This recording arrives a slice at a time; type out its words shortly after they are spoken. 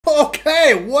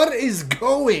Okay, what is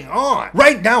going on?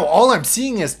 Right now, all I'm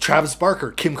seeing is Travis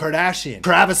Barker, Kim Kardashian.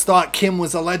 Travis thought Kim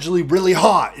was allegedly really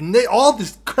hot, and all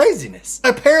this craziness.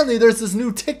 Apparently, there's this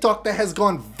new TikTok that has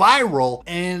gone viral,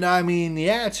 and I mean,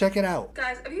 yeah, check it out.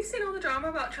 Guys, have you seen all the drama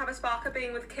about Travis Barker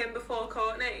being with Kim before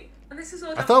Kourtney? And this is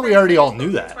all I thought we already all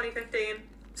knew that. 2015.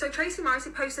 So Tracy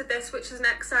Morrissey posted this, which is an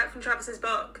excerpt from Travis's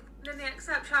book. And in the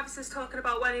excerpt, Travis is talking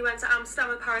about when he went to Amsterdam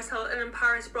with Paris Hilton, and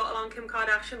Paris brought along Kim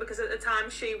Kardashian because at the time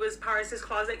she was Paris's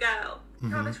closet girl.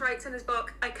 Travis writes in his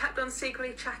book, "I kept on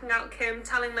secretly checking out Kim,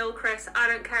 telling Lil Chris, I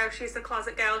don't care if she's the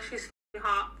closet girl, she's f***ing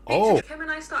hot." Oh. Kim and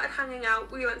I started hanging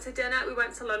out. We went to dinner, we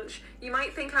went to lunch. You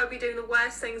might think I would be doing the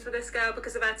worst things with this girl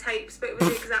because of her tapes, but it was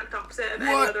the exact opposite of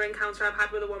any other encounter I've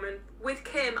had with a woman. With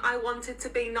Kim, I wanted to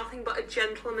be nothing but a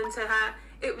gentleman to her.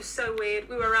 It was so weird.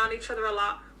 We were around each other a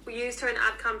lot. We used her in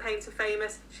ad campaigns for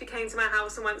Famous. She came to my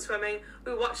house and went swimming.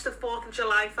 We watched the 4th of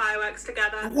July fireworks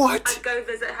together. What? I'd go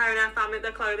visit her and her family at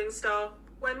their clothing store.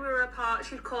 When we were apart,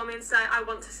 she'd call me and say, "I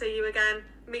want to see you again."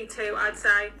 Me too, I'd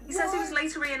say. He says he was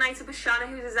later reunited with Shanna,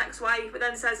 who's his ex-wife, but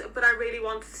then says, "But I really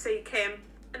wanted to see Kim."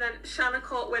 And then Shanna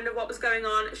caught wind of what was going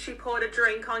on. She poured a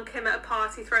drink on Kim at a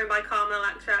party thrown by Carmen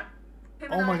Electra.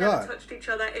 Kim and I never touched each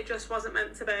other. It just wasn't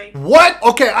meant to be. What?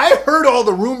 Okay, I heard all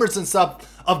the rumors and stuff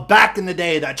of back in the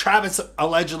day that Travis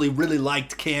allegedly really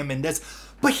liked Kim and this,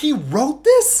 but he wrote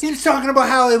this? He was talking about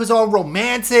how it was all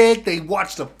romantic. They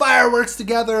watched the fireworks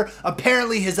together.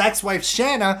 Apparently his ex-wife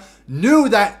Shanna knew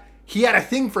that he had a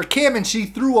thing for Kim and she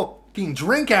threw a fucking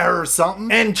drink at her or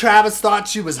something. And Travis thought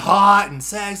she was hot and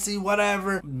sexy,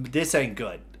 whatever. This ain't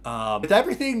good. With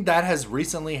everything that has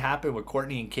recently happened with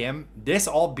Kourtney and Kim, this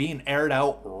all being aired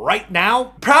out right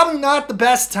now, probably not the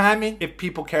best timing. If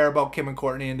people care about Kim and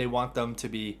Kourtney and they want them to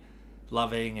be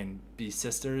loving and be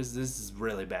sisters, this is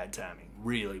really bad timing.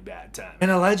 Really bad timing.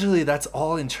 And allegedly that's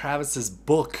all in Travis's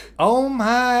book. Oh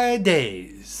my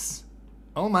days.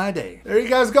 Oh my day. There you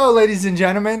guys go, ladies and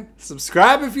gentlemen.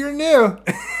 Subscribe if you're new.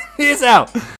 Peace out.